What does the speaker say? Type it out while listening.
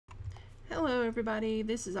Hello everybody,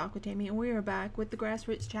 this is Aquatami and we are back with the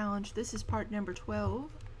Grassroots Challenge. This is part number 12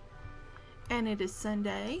 and it is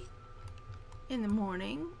Sunday in the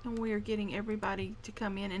morning and we are getting everybody to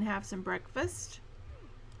come in and have some breakfast.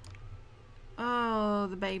 Oh,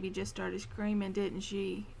 the baby just started screaming, didn't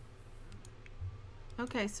she?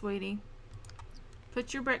 Okay, sweetie.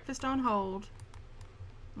 Put your breakfast on hold.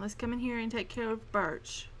 Let's come in here and take care of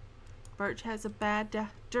Birch. Birch has a bad,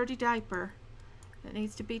 dirty diaper that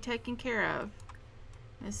needs to be taken care of.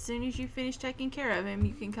 As soon as you finish taking care of him,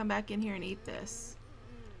 you can come back in here and eat this.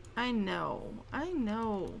 I know.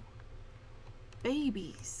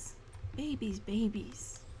 Babies.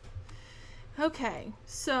 Babies. Okay,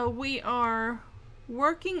 so we are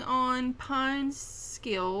working on Pine's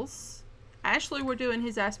skills. Actually, we're doing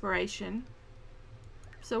his aspiration.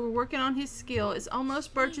 So we're working on his skill. It's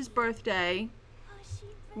almost Birch's birthday.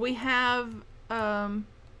 We have,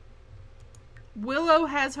 Willow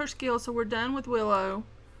has her skill, so we're done with Willow.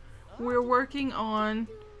 We're working on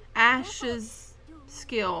Ash's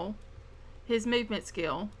skill, his movement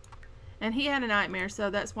skill. And he had a nightmare, so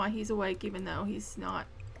that's why he's awake even though he's not.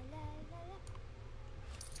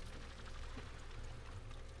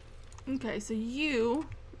 Okay, so you,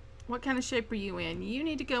 what kind of shape are you in? You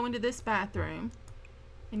need to go into this bathroom.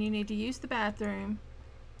 And you need to use the bathroom.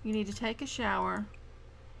 You need to take a shower.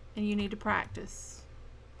 And you need to practice.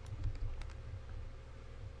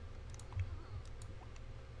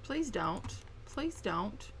 Please don't. Please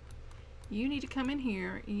don't. You need to come in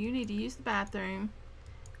here. You need to use the bathroom.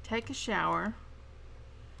 Take a shower.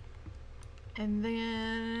 And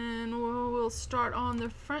then we'll start on the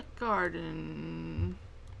front garden.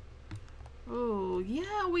 Oh,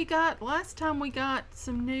 yeah, last time we got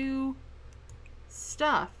some new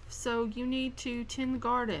stuff. So you need to tend the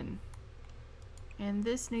garden. And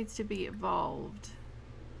this needs to be evolved.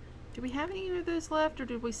 Do we have any of those left or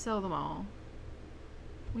did we sell them all?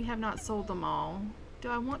 We have not sold them all. Do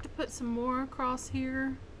I want to put some more across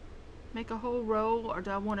here? Make a whole row, or do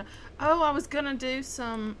I want to... Oh, I was going to do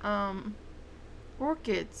some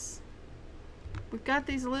orchids. We've got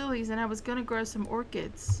these lilies and I was going to grow some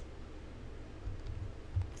orchids.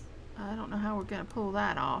 I don't know how we're going to pull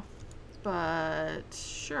that off, but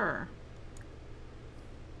sure.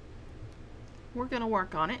 We're going to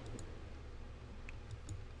work on it.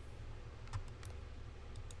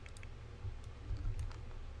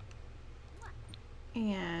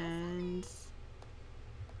 And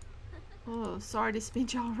oh, sorry to spin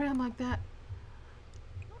y'all around like that.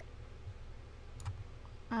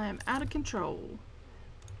 I am out of control.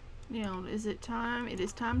 Now, is it time? It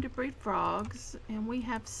is time to breed frogs, and we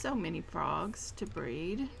have so many frogs to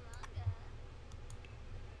breed.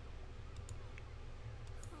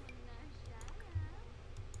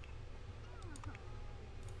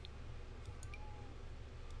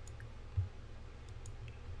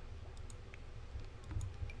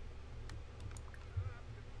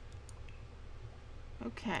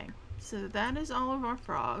 Okay, so that is all of our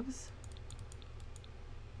frogs.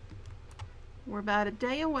 We're about a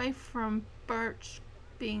day away from Birch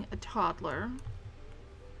being a toddler.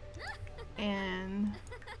 And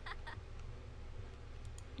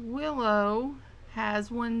Willow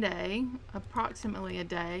has one day, approximately a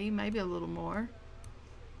day, maybe a little more.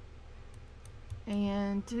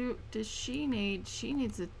 And does she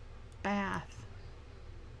needs a bath.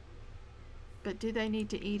 But do they need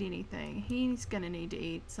to eat anything? He's gonna need to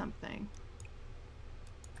eat something.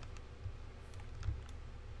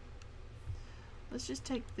 Let's just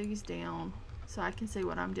take these down so I can see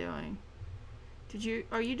what I'm doing.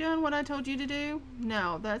 Are you doing what I told you to do?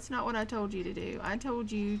 No, that's not what I told you to do. I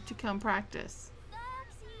told you to come practice.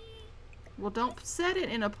 Well, don't set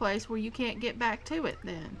it in a place where you can't get back to it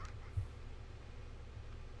then.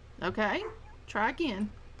 Okay, try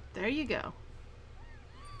again. There you go.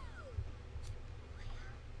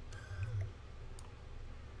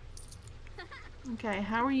 Okay,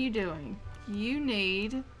 how are you doing? You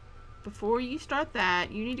need, before you start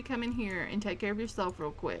that, you need to come in here and take care of yourself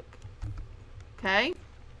real quick. Okay?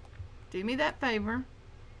 Do me that favor.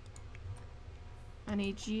 I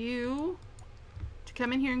need you to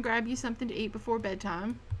come in here and grab you something to eat before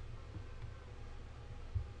bedtime.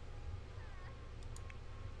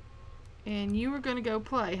 And you were going to go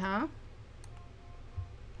play, huh?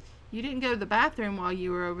 You didn't go to the bathroom while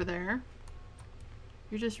you were over there.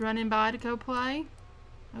 You're just running by to go play?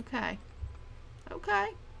 Okay. Okay.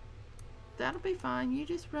 That'll be fine. You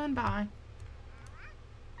just run by.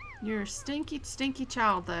 You're a stinky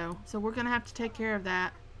child, though. So we're going to have to take care of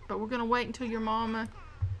that. But we're going to wait until your mama...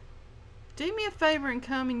 Do me a favor and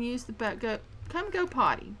come and use the... Come go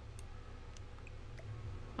potty.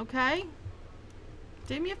 Okay?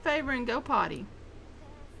 Do me a favor and go potty.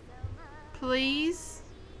 Please.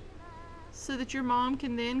 So that your mom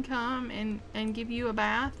can then come and give you a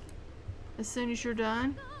bath as soon as you're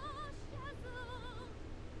done.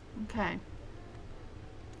 Okay.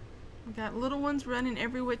 We got little ones running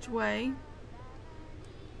every which way.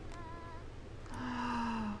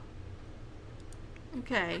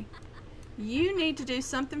 Okay. You need to do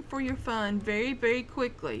something for your fun very, very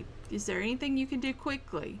quickly. Is there anything you can do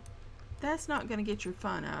quickly? That's not going to get your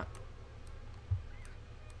fun up.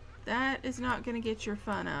 That is not going to get your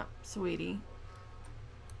fun up, sweetie.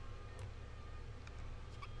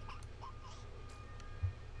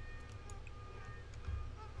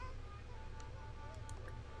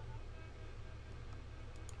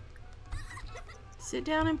 Sit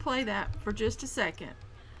down and play that for just a second.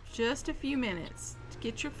 Just a few minutes to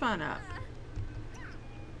get your fun up.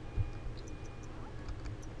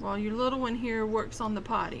 While your little one here works on the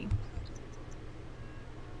potty.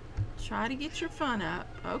 Try to get your fun up.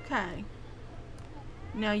 Okay.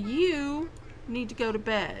 Now you need to go to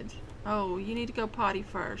bed. Oh, you need to go potty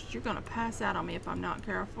first. You're going to pass out on me if I'm not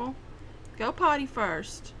careful. Go potty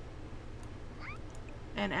first.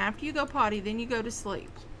 And after you go potty, then you go to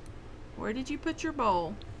sleep. Where did you put your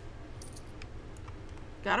bowl?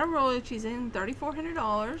 Got our royalties in,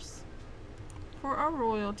 $3,400 for our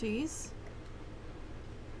royalties.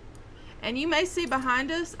 And you may see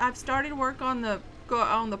behind us, I've started work on the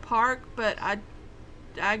park, but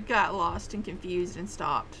I got lost and confused and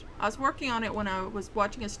stopped. I was working on it when I was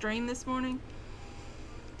watching a stream this morning,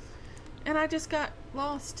 and I just got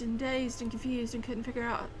lost and dazed and confused and couldn't figure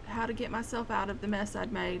out how to get myself out of the mess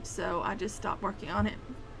I'd made, so I just stopped working on it.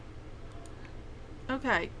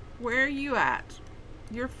 Okay, where are you at?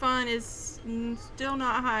 Your fun is still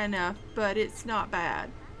not high enough, but it's not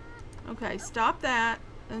bad. Okay, stop that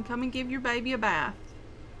and come and give your baby a bath.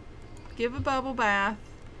 Give a bubble bath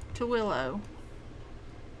to Willow.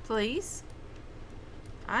 Please?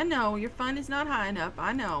 I know your fun is not high enough.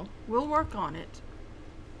 I know. We'll work on it.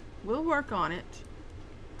 We'll work on it.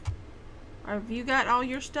 Have you got all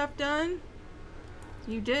your stuff done?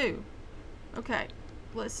 You do. Okay.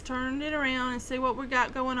 Let's turn it around and see what we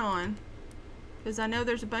got going on. Because I know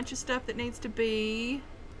there's a bunch of stuff that needs to be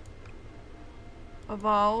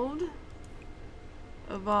evolved.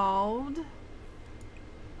 Evolved.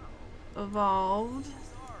 Evolved.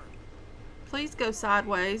 Please go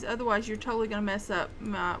sideways, otherwise you're totally going to mess up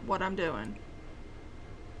what I'm doing.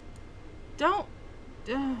 Don't.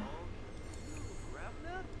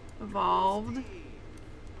 Evolved.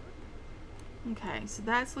 Okay, so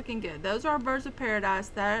that's looking good. Those are our birds of paradise.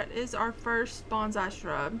 That is our first bonsai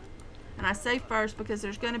shrub. And I say first because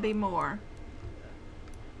there's going to be more.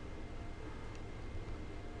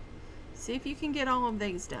 See if you can get all of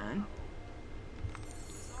these done.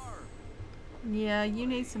 Yeah, you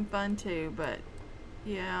need some fun too, but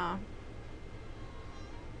yeah.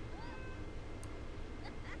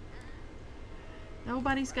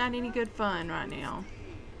 Nobody's got any good fun right now.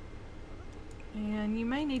 And you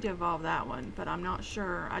may need to evolve that one, but I'm not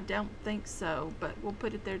sure. I don't think so, but we'll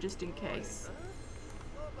put it there just in case.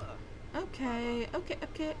 Okay,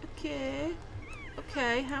 okay.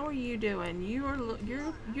 Okay, how are you doing?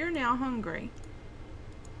 You're now hungry.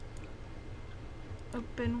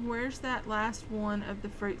 Open. Where's that last one of the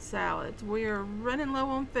fruit salads? We're running low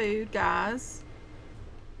on food, guys.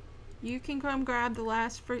 You can come grab the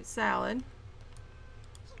last fruit salad.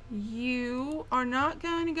 You are not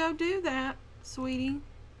going to go do that, sweetie.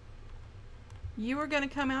 You are going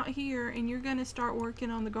to come out here and you're going to start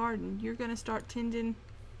working on the garden. You're going to start tending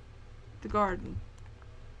the garden.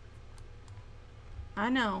 I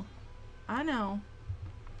know.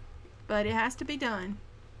 But it has to be done.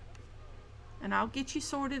 And I'll get you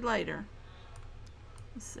sorted later.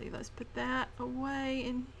 Let's see, let's put that away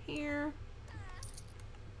in here.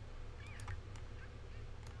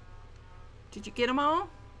 Did you get them all?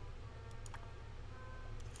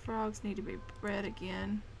 Frogs need to be bred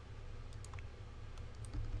again.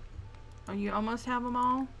 Oh, you almost have them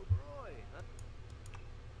all?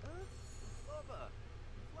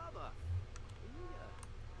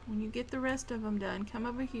 When you get the rest of them done, come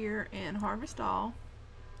over here and harvest all.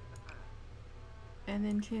 And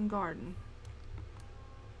then tend garden.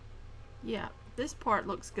 Yeah, this part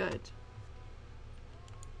looks good.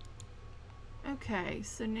 Okay,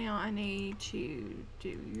 so now I need to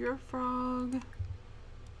do your frog.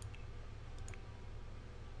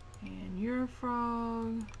 And your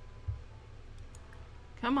frog.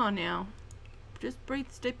 Come on now. Just breathe,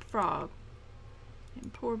 stick frog.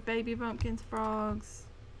 And poor baby Bumpkin's frogs.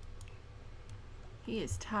 He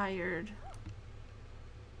is tired.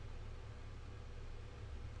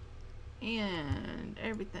 And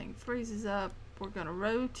everything freezes up. We're gonna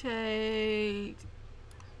rotate.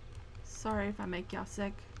 Sorry if I make y'all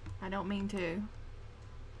sick. I don't mean to.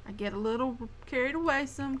 I get a little carried away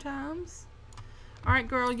sometimes. Alright,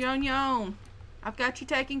 girl, you're on your own. I've got you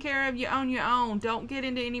taken care of. You're on your own. Don't get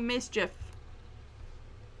into any mischief.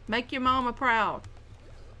 Make your mama proud.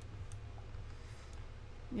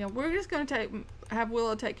 Yeah, we're just going to have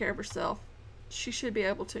Willow take care of herself. She should be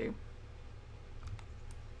able to.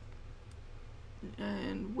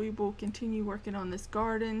 And we will continue working on this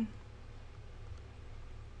garden.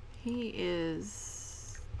 He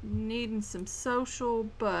is needing some social,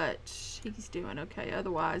 but he's doing okay.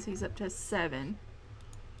 Otherwise, he's up to 7.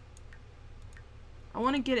 I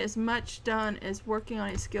want to get as much done as working on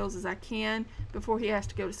his skills as I can before he has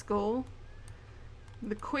to go to school.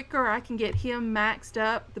 The quicker I can get him maxed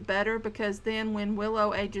up, the better, because then when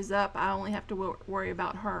Willow ages up, I only have to worry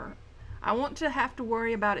about her. I want to have to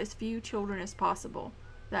worry about as few children as possible.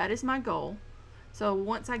 That is my goal. So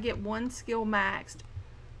once I get one skill maxed,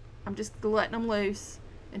 I'm just letting them loose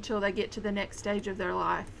until they get to the next stage of their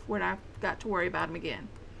life when I've got to worry about them again.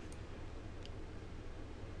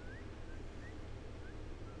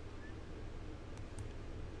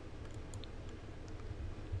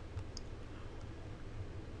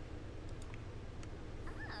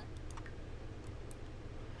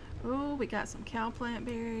 Oh, we got some cow plant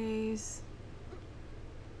berries.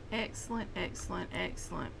 Excellent, excellent,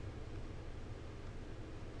 excellent.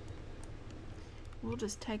 We'll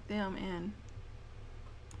just take them and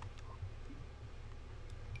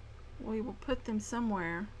we will put them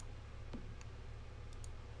somewhere.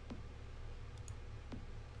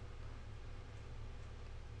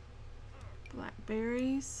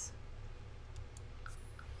 Blackberries.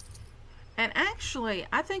 And actually,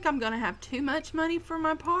 I think I'm going to have too much money for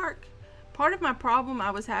my park. Part of my problem I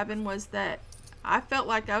was having was that I felt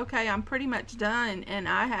like, okay, I'm pretty much done and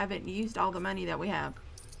I haven't used all the money that we have.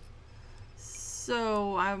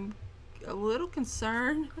 So I'm a little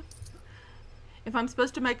concerned. If I'm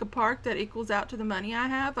supposed to make a park that equals out to the money I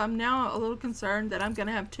have, I'm now a little concerned that I'm going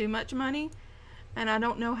to have too much money. And I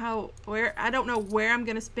don't know where I'm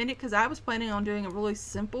going to spend it, because I was planning on doing a really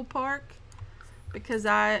simple park. Because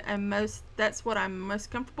that's what I'm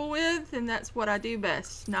most comfortable with, and that's what I do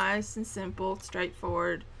best. Nice and simple,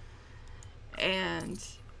 straightforward. And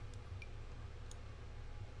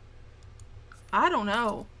I don't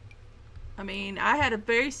know. I mean, I had a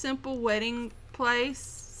very simple wedding place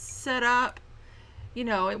set up. You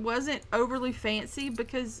know, it wasn't overly fancy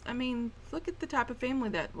because, I mean, look at the type of family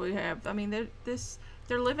that we have. I mean, they're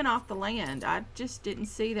living off the land. I just didn't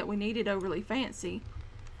see that we needed overly fancy.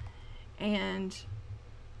 And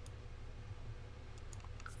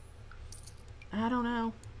I don't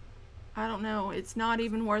know. I don't know. It's not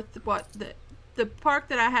even worth what the park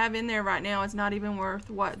that I have in there right now is not even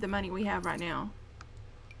worth what the money we have right now.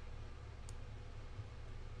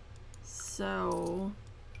 So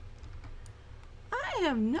I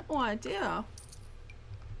have no idea.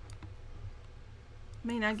 I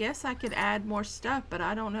mean, I guess I could add more stuff, but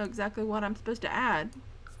I don't know exactly what I'm supposed to add.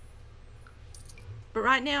 But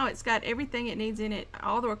right now it's got everything it needs in it,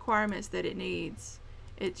 all the requirements that it needs.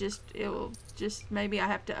 It'll just maybe I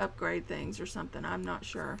have to upgrade things or something. I'm not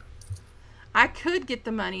sure. I could get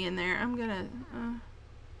the money in there. I'm gonna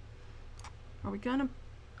are we gonna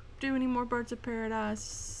do any more birds of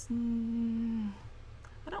paradise?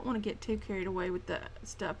 I don't want to get too carried away with the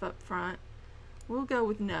stuff up front. We'll go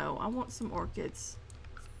with no. I want some orchids.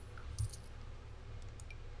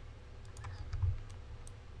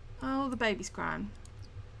 Oh, the baby's crying.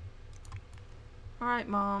 Alright,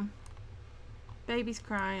 Mom. Baby's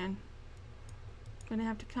crying. Gonna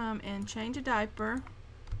have to come and change a diaper.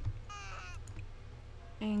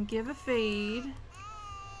 And give a feed.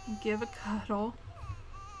 And give a cuddle.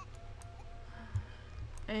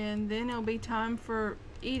 And then it'll be time for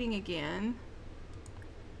eating again.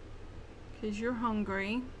 Because you're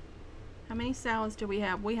hungry. How many salads do we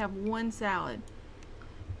have? We have 1 salad.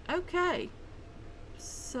 Okay.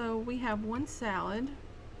 So we have 1 salad.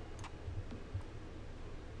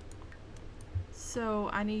 So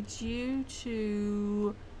I need you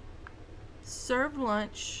to serve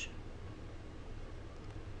lunch,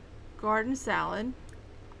 garden salad.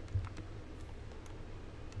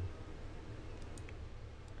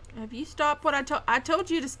 Have you stopped what I told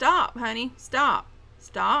you to stop, honey? Stop.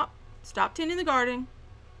 Stop. Stop tending the garden.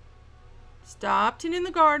 Stop tending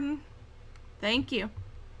the garden. Thank you.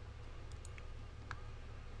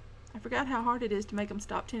 I forgot how hard it is to make them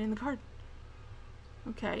stop tending the garden.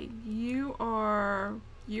 Okay,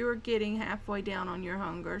 you're getting halfway down on your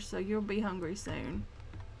hunger, so you'll be hungry soon.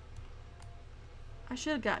 I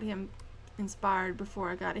should have got him inspired before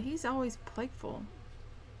I got it. He's always playful.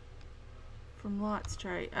 From Lot's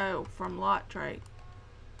trait. Oh, from Lot trait.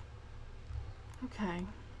 Okay.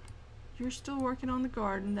 You're still working on the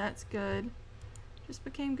garden. That's good. Just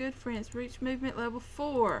became good friends. Reached movement level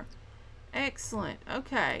 4. Excellent.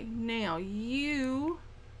 Okay. Now, you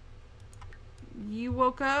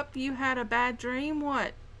woke up. You had a bad dream.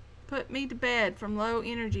 What? Put me to bed from low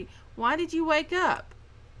energy. Why did you wake up?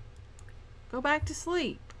 Go back to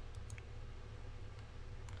sleep.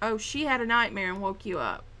 Oh, she had a nightmare and woke you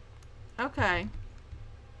up. Okay.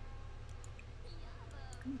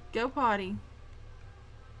 Go potty.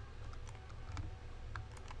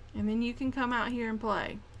 And then you can come out here and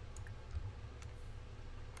play.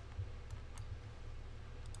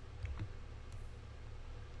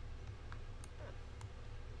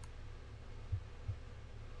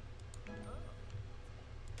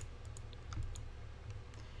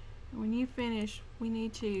 When you finish, we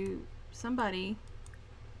need to, somebody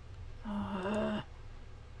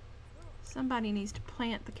needs to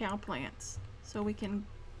plant the cow plants so we can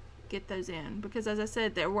get those in, because as I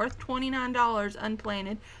said, they're worth $29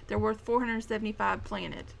 unplanted. They're worth $475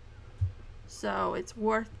 planted, so it's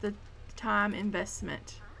worth the time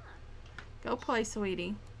investment. Go play,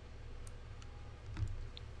 sweetie.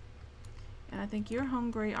 And I think you're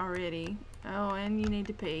hungry already. Oh, and you need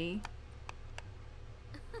to pee.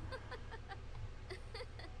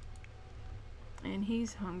 And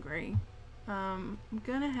he's hungry. I'm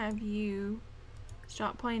gonna have you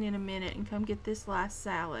stop playing in a minute and come get this last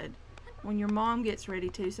salad when your mom gets ready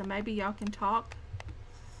to, so maybe y'all can talk.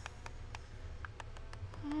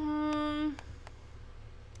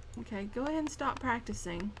 Okay, go ahead and stop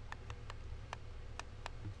practicing.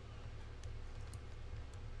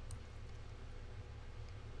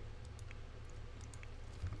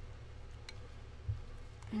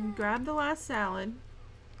 And grab the last salad.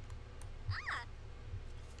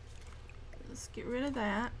 Let's get rid of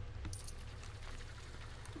that.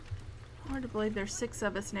 Hard to believe there's 6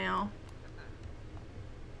 of us now.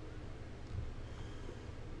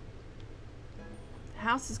 The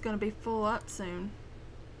house is going to be full up soon.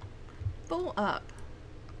 Full up.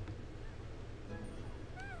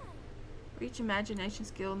 Reach imagination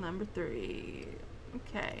skill number 3.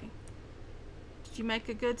 Okay. Did you make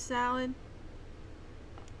a good salad?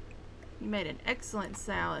 You made an excellent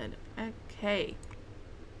salad. Okay.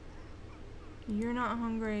 You're not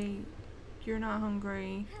hungry. You're not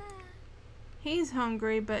hungry. He's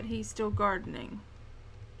hungry, but he's still gardening.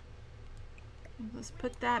 Let's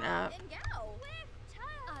put that up.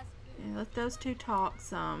 And let those two talk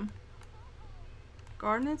some.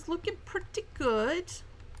 Gardening's looking pretty good.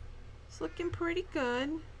 It's looking pretty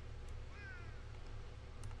good.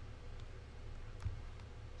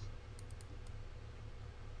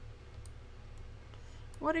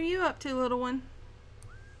 What are you up to, little one?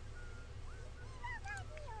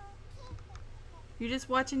 You're just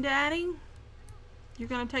watching Daddy? You're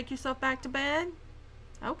gonna take yourself back to bed?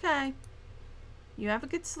 Okay. You have a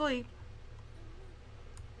good sleep.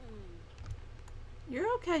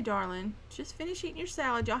 You're okay, darling. Just finish eating your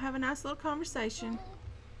salad. Y'all have a nice little conversation.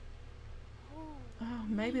 Oh,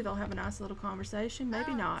 maybe they'll have a nice little conversation.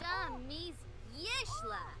 Maybe not.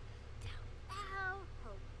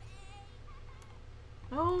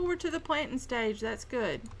 Oh, we're to the planting stage. That's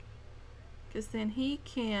good. Because then he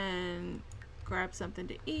can grab something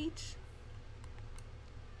to eat.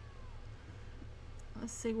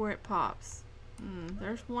 Let's see where it pops.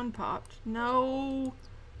 There's one popped. No,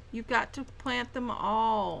 you've got to plant them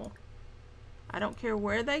all. I don't care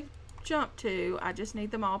where they jump to. I just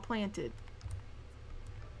need them all planted.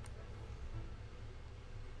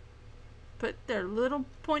 Put their little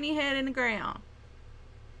pointy head in the ground.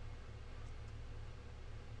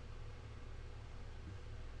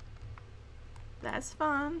 That's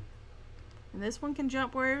fine. And this one can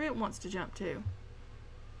jump wherever it wants to jump to.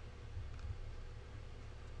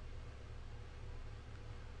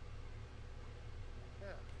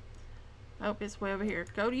 Oh, it's way over here.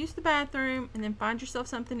 Go to use the bathroom and then find yourself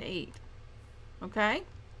something to eat. Okay?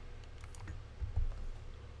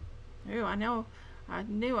 Ooh, I know. I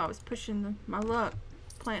knew I was pushing my luck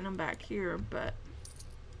planting them back here, but...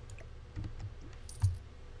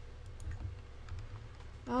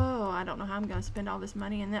 Oh, I don't know how I'm going to spend all this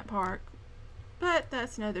money in that park. But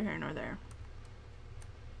that's neither here nor there.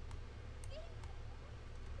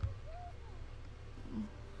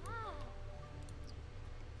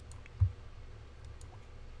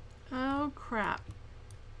 Oh, crap.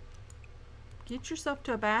 Get yourself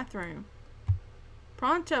to a bathroom.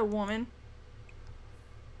 Pronto, woman.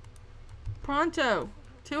 Pronto.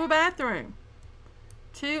 To a bathroom.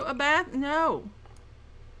 To a bath... No.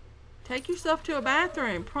 Take yourself to a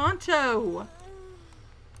bathroom. Pronto.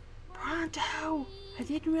 Pronto. I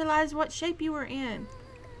didn't realize what shape you were in.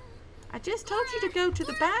 I just told you to go to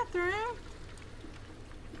the bathroom.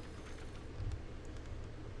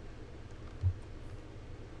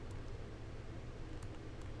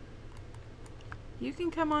 You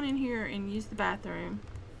can come on in here and use the bathroom.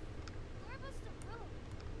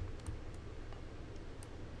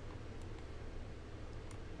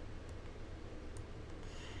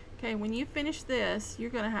 Okay, when you finish this,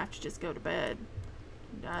 you're gonna have to just go to bed.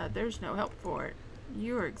 There's no help for it.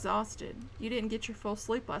 You are exhausted. You didn't get your full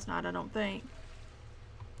sleep last night, I don't think.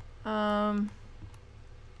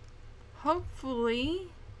 Hopefully,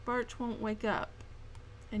 Birch won't wake up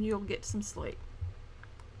and you'll get some sleep.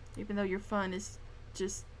 Even though your fun is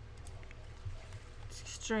just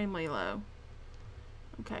extremely low.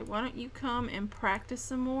 Okay, why don't you come and practice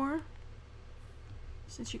some more?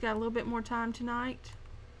 Since you got a little bit more time tonight.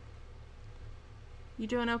 You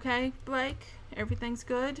doing okay, Blake? Everything's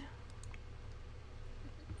good?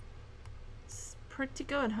 It's pretty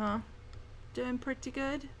good, huh? Doing pretty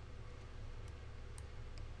good?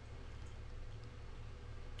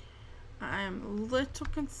 I am a little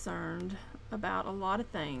concerned about a lot of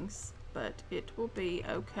things, but it will be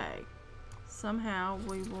okay. Somehow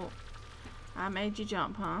we will... I made you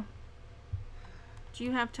jump, huh? Do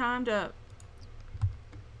you have time to...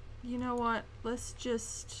 You know what? Let's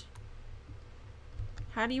just...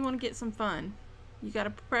 How do you want to get some fun? You got a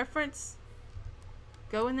preference?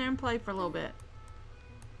 Go in there and play for a little bit.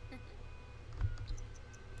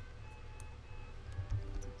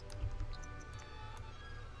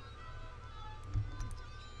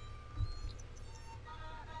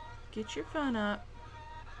 Get your fun up.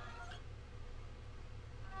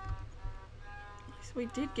 At least we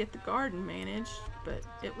did get the garden managed, but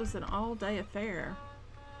it was an all-day affair.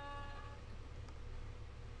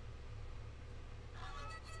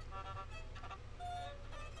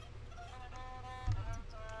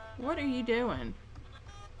 What are you doing?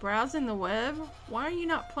 Browsing the web? Why are you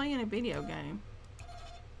not playing a video game?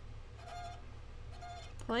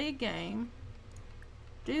 Play a game.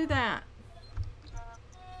 Do that.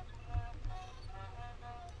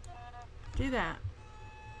 Do that.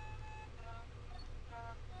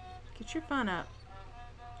 Get your fun up.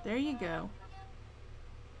 There you go.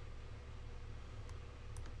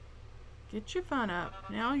 Get your fun up.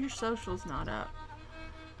 Now your social's not up.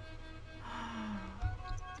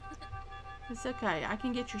 It's okay. I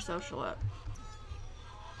can get your social up.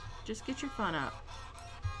 Just get your fun up.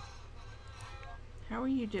 How are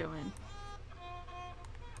you doing?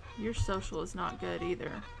 Your social is not good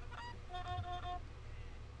either.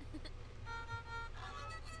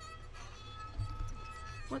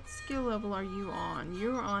 What skill level are you on?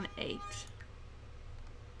 You're on 8.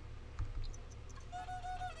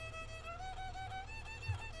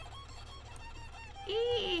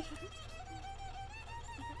 Eee!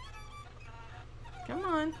 Come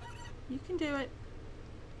on. You can do it.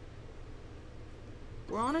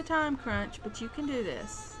 We're on a time crunch, but you can do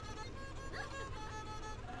this.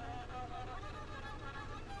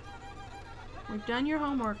 We've done your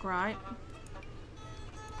homework, right?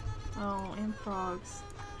 Oh, and frogs.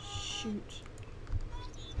 Shoot.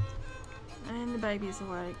 And the baby's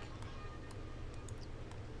awake.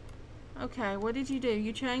 Okay, what did you do?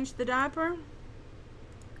 You changed the diaper?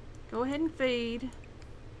 Go ahead and feed.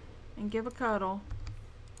 And give a cuddle.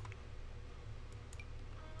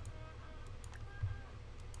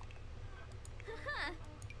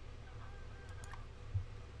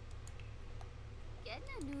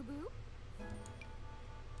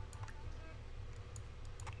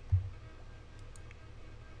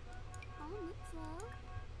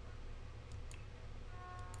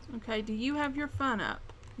 Okay, do you have your fun up?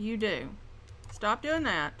 You do. Stop doing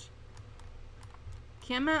that.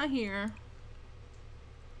 Come out here.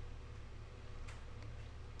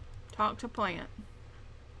 Talk to plant.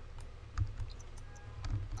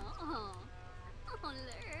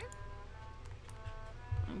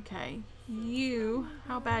 Okay, you,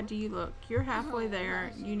 how bad do you look? You're halfway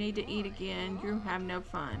there. You need to eat again. You have no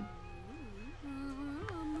fun.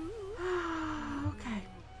 Okay.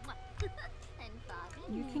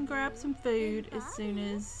 You can grab some food as soon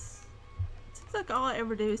as... It seems like all I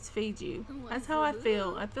ever do is feed you. That's how I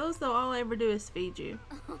feel. I feel as though all I ever do is feed you.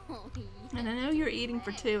 And I know you're eating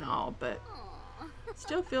for 2 and all, but I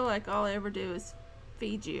still feel like all I ever do is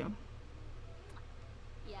feed you.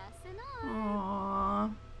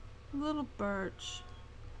 Aww, little Birch.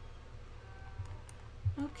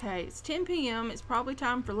 Okay, it's 10 p.m. It's probably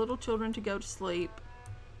time for little children to go to sleep.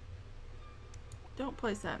 Don't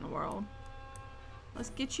place that in the world. Let's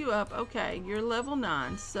get you up. Okay, you're level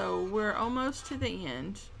 9, so we're almost to the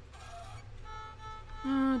end.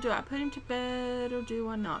 Do I put him to bed or do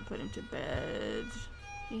I not put him to bed?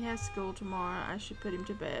 He has school tomorrow. I should put him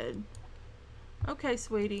to bed. Okay,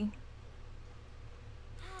 sweetie.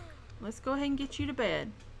 Let's go ahead and get you to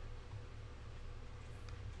bed.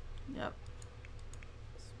 Yep.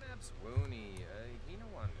 Smaps Wooney,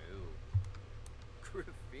 Hinawanu.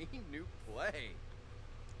 Griffin new play.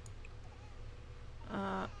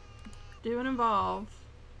 Do an evolve.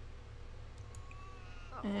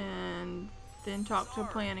 And then talk to a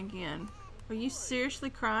plan again. Are you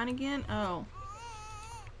seriously crying again? Oh.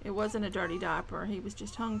 It wasn't a dirty diaper. He was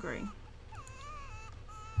just hungry.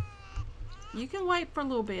 You can wait for a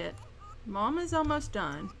little bit. Mom is almost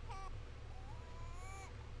done.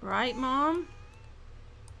 Right, Mom?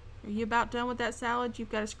 Are you about done with that salad?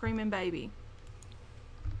 You've got a screaming baby.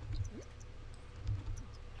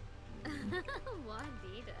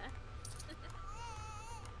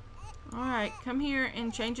 Alright, come here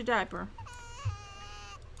and change a diaper.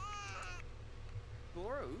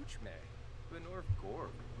 Gora Uchme, Benorf Gorg,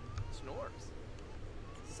 Snores.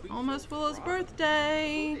 It's almost Willow's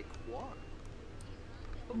birthday.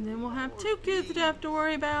 And then we'll have 2 kids to have to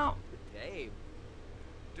worry about. Dave,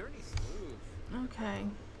 dirty smooth. Okay.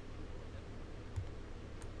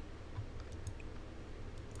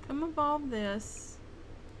 Come evolve this.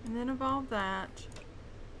 And then evolve that.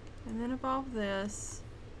 And then evolve this.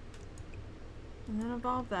 And then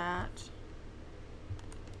evolve that.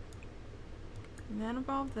 And then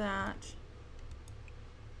evolve that.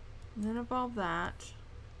 And then evolve that.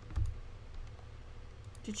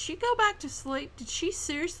 Did she go back to sleep? Did she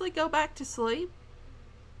seriously go back to sleep?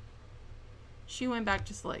 She went back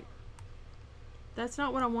to sleep. That's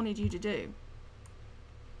not what I wanted you to do.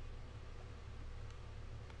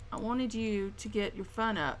 I wanted you to get your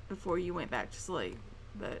fun up before you went back to sleep.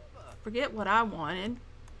 But forget what I wanted.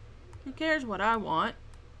 Who cares what I want?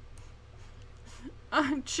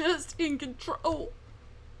 I'm just in control.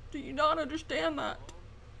 Do you not understand that?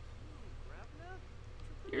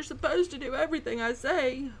 You're supposed to do everything I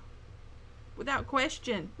say. Without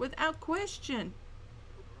question. Without question.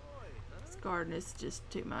 This garden is just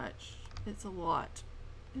too much. It's a lot.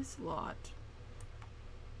 It's a lot.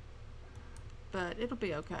 But it'll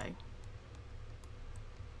be okay.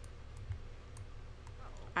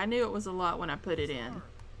 I knew it was a lot when I put it in.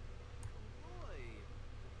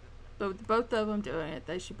 But with both of them doing it,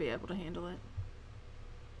 they should be able to handle it.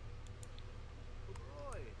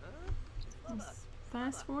 Let's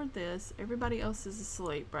fast forward this. Everybody else is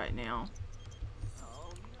asleep right now.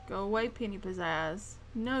 Go away, Penny Pizzazz.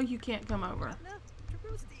 No, you can't come over.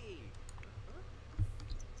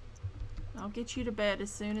 I'll get you to bed as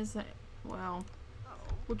soon as I... Well,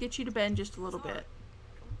 we'll get you to bed in just a little bit.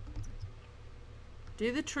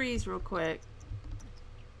 Do the trees real quick.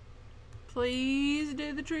 Please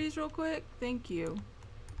do the trees real quick. Thank you.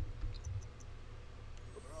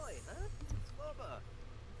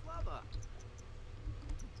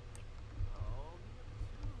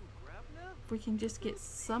 If we can just get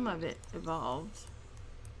some of it evolved.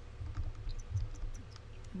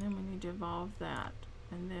 And then we need to evolve that.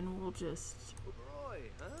 And then we'll just...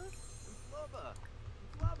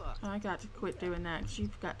 I got to quit doing that because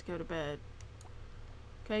you've got to go to bed.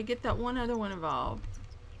 Okay, get that one other one evolved.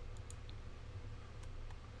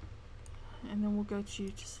 And then we'll go to you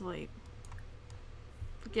to sleep.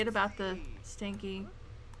 Forget about the stinky.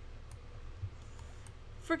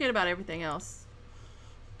 Forget about everything else.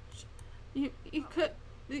 You could...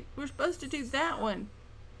 We're supposed to do that one.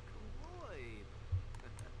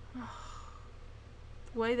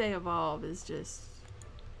 The way they evolve is just...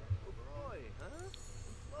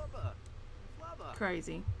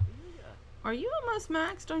 crazy. Are you almost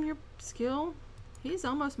maxed on your skill? He's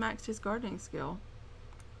almost maxed his gardening skill.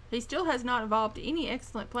 He still has not evolved any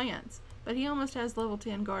excellent plants, but he almost has level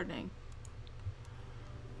 10 gardening.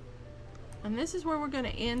 And this is where we're going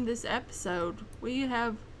to end this episode. We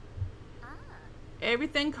have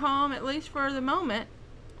everything calm, at least for the moment.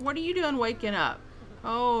 What are you doing waking up?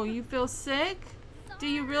 Oh, you feel sick? Do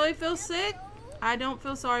you really feel sick? I don't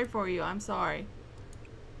feel sorry for you. I'm sorry.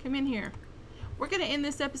 Come in here. We're going to end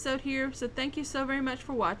this episode here, so thank you so very much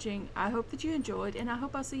for watching. I hope that you enjoyed, and I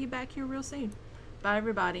hope I'll see you back here real soon. Bye,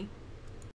 everybody.